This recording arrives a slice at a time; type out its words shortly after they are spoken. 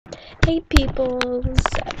Hey peoples!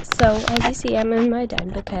 So as you see, I'm in my den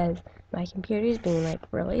because my computer is being like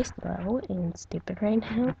really slow and stupid right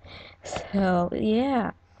now. So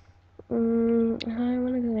yeah, I want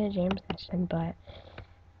to go to a jam session, but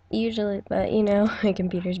you know, my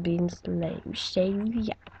computer's being slow. So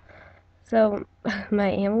yeah. So my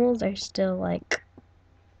animals are still like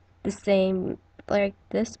the same like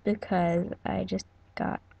this because I just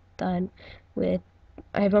got done with.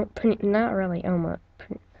 I won't print, not really almost.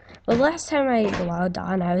 Well, last time I logged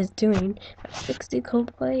on, I was doing a 60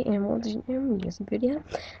 Coldplay Animal Jam music video.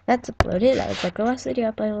 That's uploaded. That was like the last video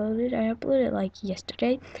I uploaded like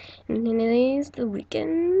yesterday. And then it is the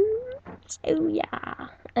weekend. So yeah.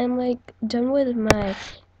 I'm like done with my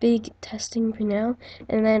big testing for now.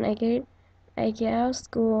 And then I get out of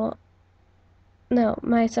school. No,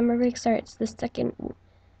 my summer break starts the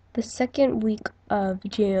second week of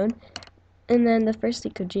June. And then the first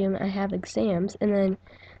week of June, I have exams. And then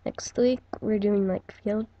next week, we're doing like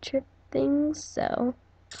field trip things. So,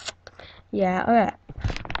 yeah, alright.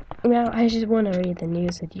 Now, I just want to read the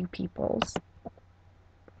news with you peoples.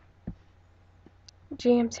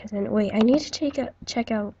 Jam session. Wait, I need to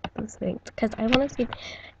check out those things. Because I want to see if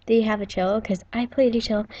they have a cello. Because I played a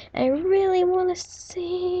cello. I really want to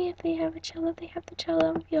see if they have a cello. If they have the cello,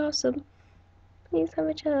 that would be awesome. Please have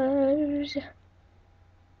a cello.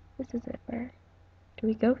 This is it. Where do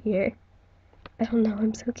we go here? I don't know,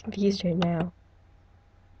 I'm so confused right now.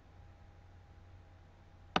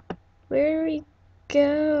 Where do we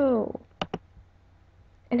go?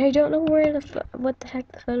 And I don't know where what the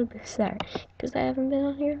heck the photo booths are, because I haven't been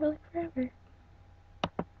on here for like forever.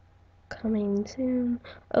 Coming soon.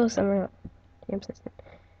 Oh, summer jam session.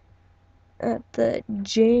 The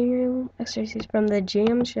jam exercise from the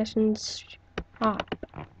jam sessions shop.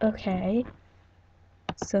 Okay.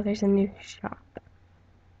 So there's a new shop.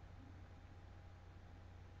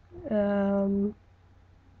 I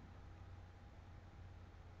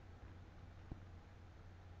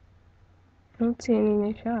don't see any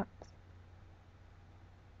new shops.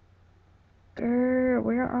 Grr,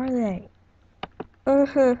 where are they? Now I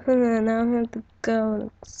have to go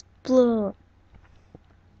and explore.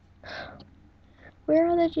 Where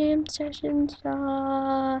are the jam sessions?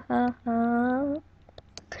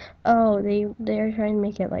 Oh, they're trying to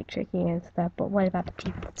make it like tricky and stuff, but what about the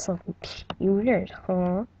people so computers,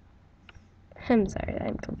 huh? I'm sorry,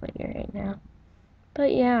 I'm complaining right now.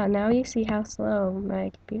 But yeah, now you see how slow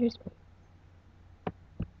my computer's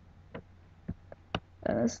being.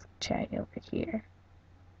 Let's check over here.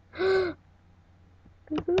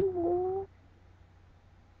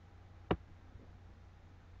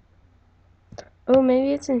 Oh,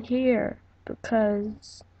 maybe it's in here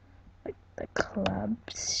because like the club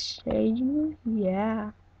shade.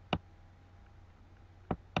 Yeah.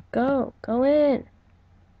 Go in.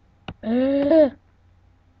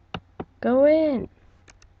 Go in.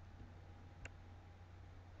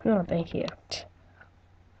 No, thank you.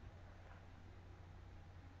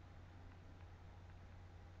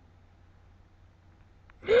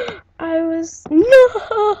 I was no.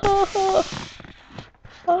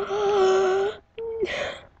 Oh.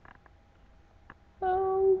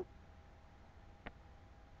 Oh.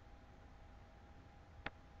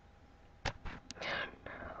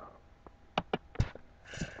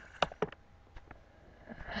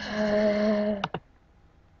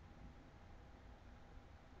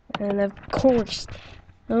 And of course,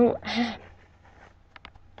 oh,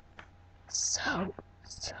 so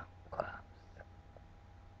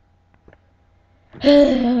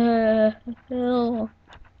close.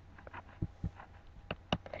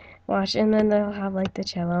 Watch, and then they'll have like the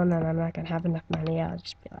cello, and then I'm not gonna have enough money. I'll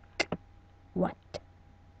just be like, what?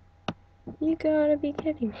 You gotta be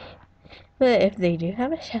kidding me. But if they do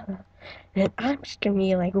have a cello, then I'm just gonna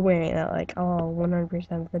be like wearing it like all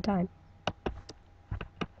 100% of the time.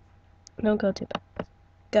 Don't go too fast.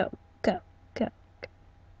 Go.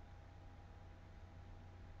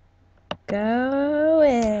 Go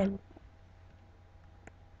in.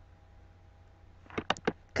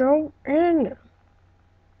 Go in.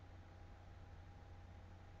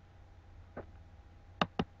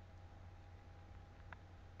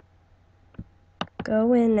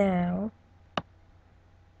 Go in now.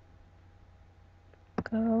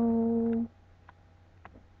 Go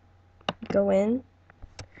in.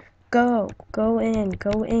 Go in.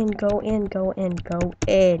 Go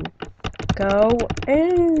in. Go.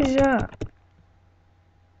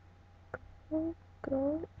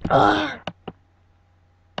 Ah!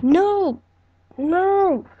 No!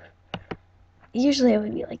 Usually I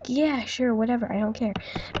would be like, yeah, sure, whatever, I don't care.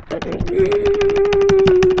 But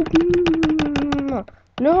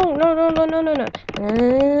no.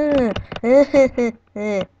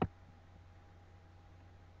 Why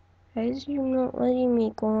is you not letting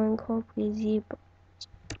me go and call Gazebo?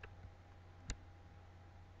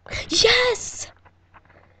 Yes!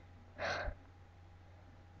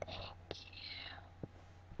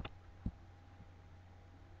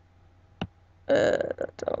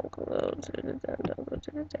 Don't go to the den, don't go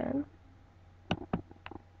to the den.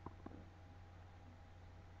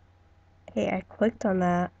 Hey, I clicked on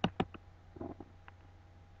that.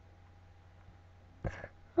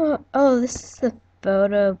 Oh, this is the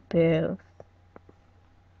photo booth.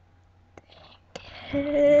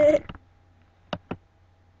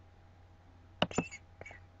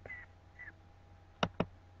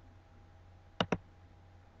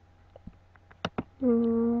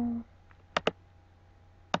 Hmm.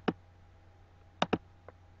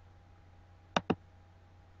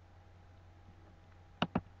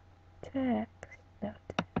 Text. No,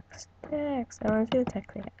 text. Text. I want to see the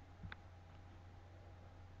text yet.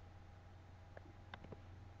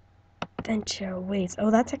 Adventure Waves.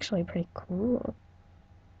 Oh, that's actually pretty cool.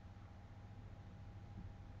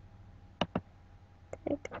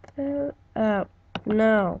 Take a photo. Oh,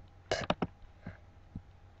 no.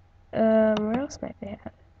 Where else might they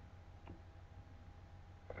have?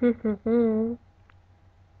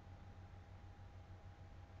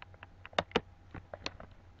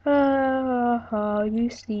 You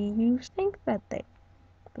see, you think that they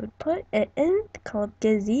would put it in called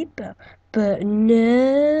gazebo, but no.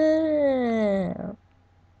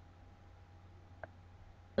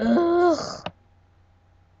 Ugh.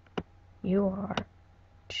 You are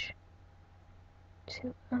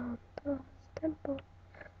to the temple.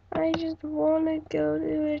 I just want to go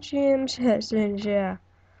to a gym session, yeah.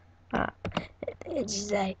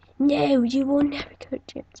 It's like, no, you will never go to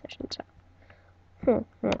gym sessions.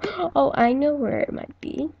 Oh, I know where it might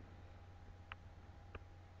be.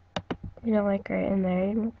 You know, like right in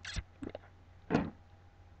there.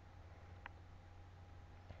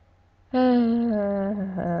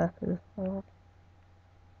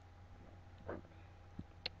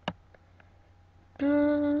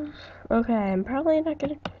 Okay, I'm probably not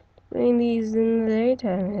gonna doing these in the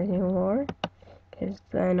daytime anymore, because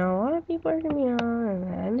then a lot of people are gonna be on, and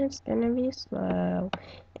then it's gonna be slow.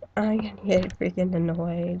 I'm gonna get freaking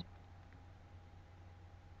annoyed.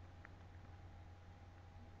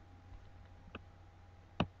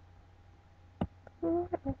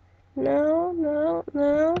 No, no,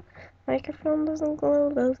 no. Microphone doesn't glow.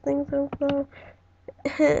 Those things don't glow.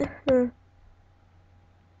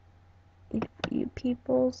 If you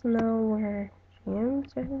peoples know where Jam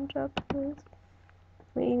Session Shop is,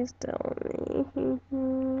 please tell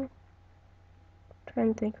me.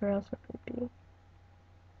 Trying to think where else it would be.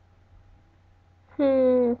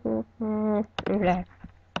 Okay.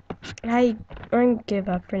 I'm gonna give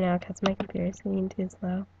up for now because my computer's getting too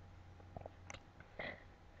slow.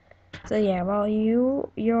 So yeah, while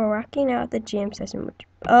you're rocking out the jam session, which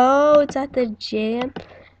it's at the jam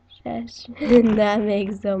session. That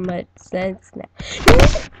makes so much sense now.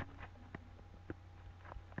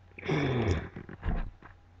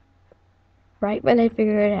 Right when I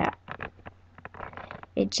figure it out,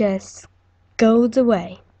 it just goes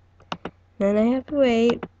away. Then I have to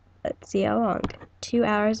wait. Let's see how long. 2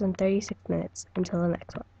 hours and 36 minutes until the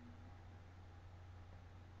next one.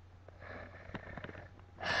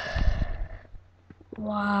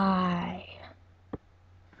 Why?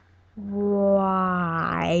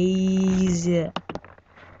 Why?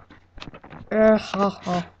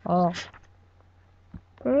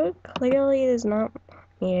 Brooke clearly does not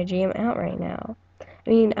need to jam out right now. I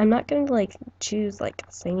mean, I'm not gonna like choose like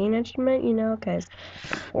a singing instrument, you know, because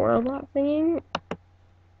horrible at singing.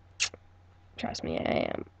 Trust me, I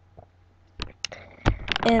am.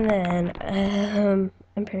 And then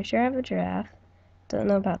I'm pretty sure I have a giraffe. Don't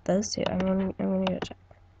know about those two. I'm gonna go check.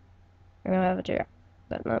 I know I have a giraffe.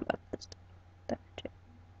 Don't know about this two.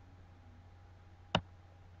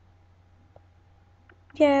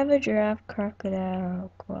 Yeah, I have a giraffe,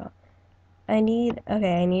 crocodile, koala. I need a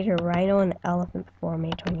rhino and elephant before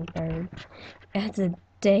May 23rd. That's a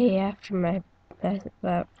day after my best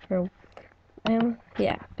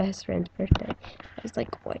friend's birthday. I was like,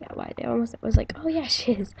 oh yeah, why? I was like, oh yeah,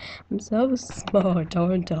 she is. I'm so smart,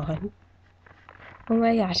 aren't I? Oh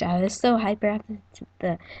my gosh, I was so hyper after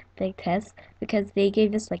the big test because they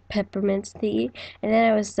gave us like peppermints to eat, and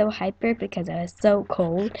then I was so hyper because I was so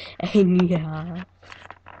cold, and yeah.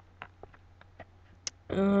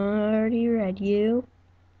 Already read you.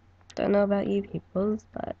 Don't know about you peoples,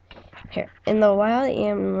 but here in the wild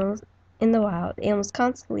animals in the wild, animals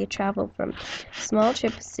constantly travel from small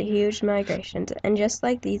trips to huge migrations, and just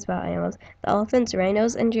like these wild animals, the elephants,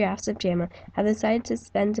 rhinos, and giraffes of JAMA have decided to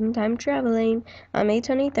spend some time traveling. On May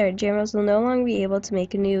 23rd, JAMAs will no longer be able to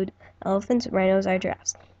make nude elephants, rhinos, or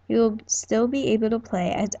giraffes. You will still be able to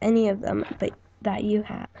play as any of them that you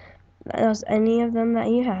have,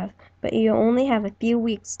 but you only have a few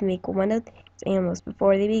weeks to make one of these animals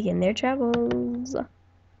before they begin their travels.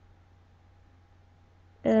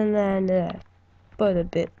 And then photo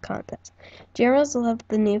booth contest. Generals love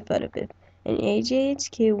the new photo booth, and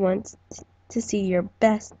AJHQ wants to see your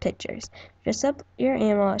best pictures. Dress up your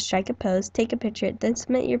animal, strike a pose, take a picture, then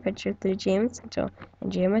submit your picture through JAMA Central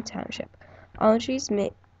and JAMA Township. All entries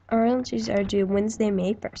are due Wednesday,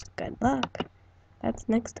 May 1st. Good luck. That's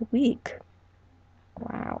next week.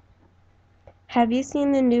 Wow. Have you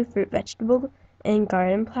seen the new fruit, vegetable, and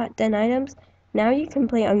garden plot den items? Now you can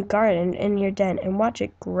play on garden in your den and watch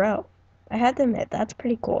it grow. I have to admit, that's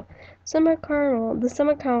pretty cool. The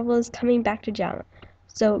Summer Carnival is coming back to JAMA,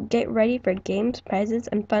 so get ready for games, prizes,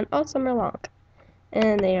 and fun all summer long.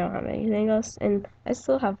 And they don't have anything else, and I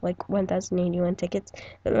still have like 1,081 tickets,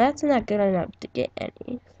 but that's not good enough to get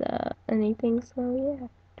anything, so yeah,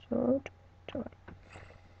 joy.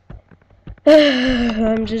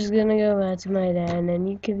 I'm just gonna go back to my den, and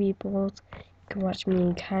you can watch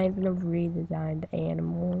me kind of redesign the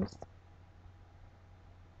animals.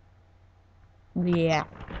 Yeah.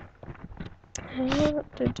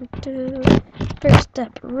 First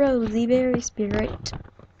up, Rosie Berry Spirit.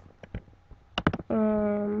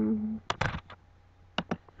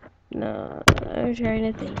 No, I'm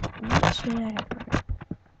trying to think. What should I have?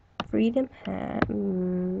 Freedom hat.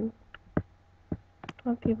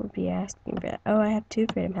 What people be asking for that? Oh, I have 2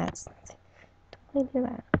 freedom hats. Don't do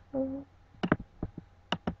that. Oh.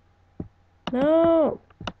 No.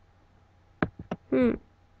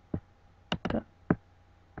 Go.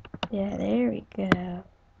 Yeah, there we go.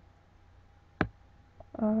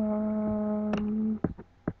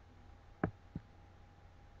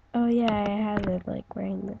 Oh yeah, I have it like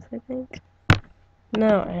wearing this, I think.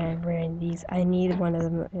 No, I'm wearing these. I need one of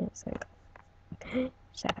them. It's like,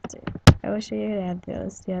 just have to. I wish I could have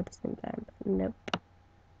those two at the same time, but nope.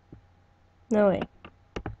 No way.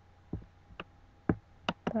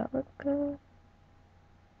 That look good.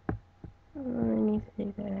 I need to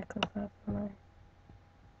take that necklace off my.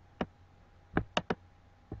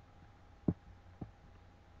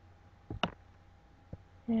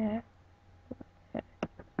 Yeah.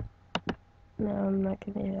 No, I'm not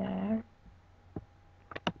gonna do that.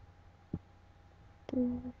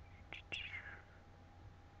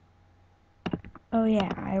 Oh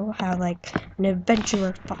yeah, I will have like an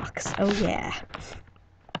adventurer fox. Oh yeah.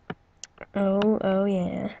 Oh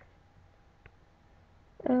yeah.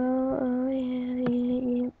 Oh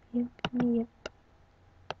yeah, yep.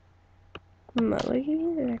 Look at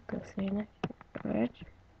the necklace here.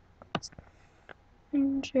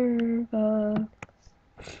 Adventure fox.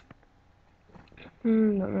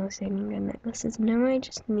 Don't know if I'm good necklaces. Now I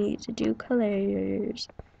just need to do colors.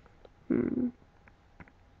 Yeah.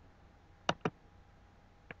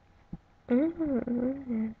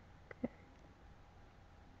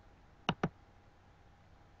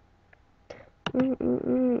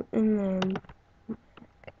 And then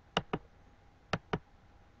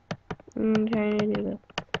I'm trying to do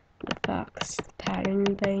the fox pattern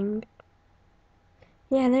thing.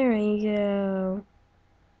 Yeah, there we go.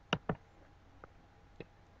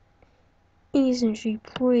 Isn't she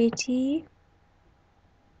pretty?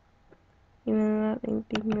 Even though that thing's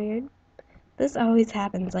being weird. This always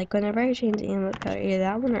happens. Like whenever I change the animal color, either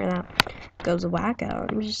that one or that one goes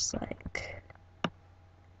wacko. I'm just like,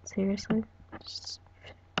 seriously, just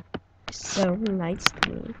so nice to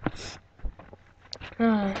me.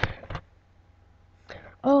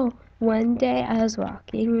 Oh, one day I was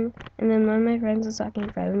walking, and then one of my friends was walking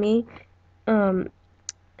in front of me, and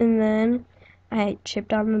then I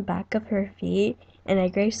tripped on the back of her feet, and I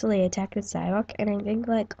gracefully attacked the sidewalk, and I think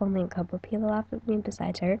like only a couple people laughed at me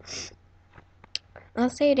besides her. I'll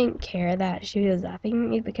say I didn't care that she was laughing at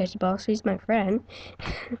me because she's my friend.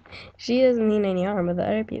 She doesn't mean any harm with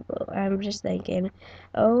other people. I'm just thinking,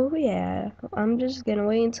 oh yeah, I'm just gonna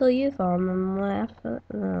wait until you fall and laugh,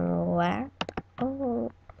 laugh, oh,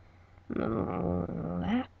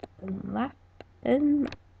 laugh and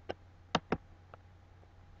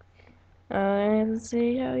let's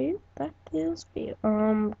see how that feels for you.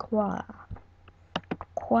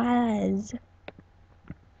 Quaz.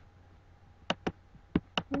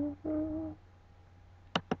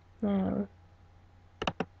 No.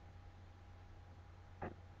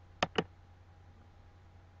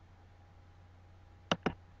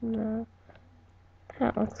 No,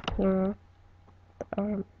 that looks cool.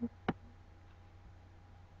 Um,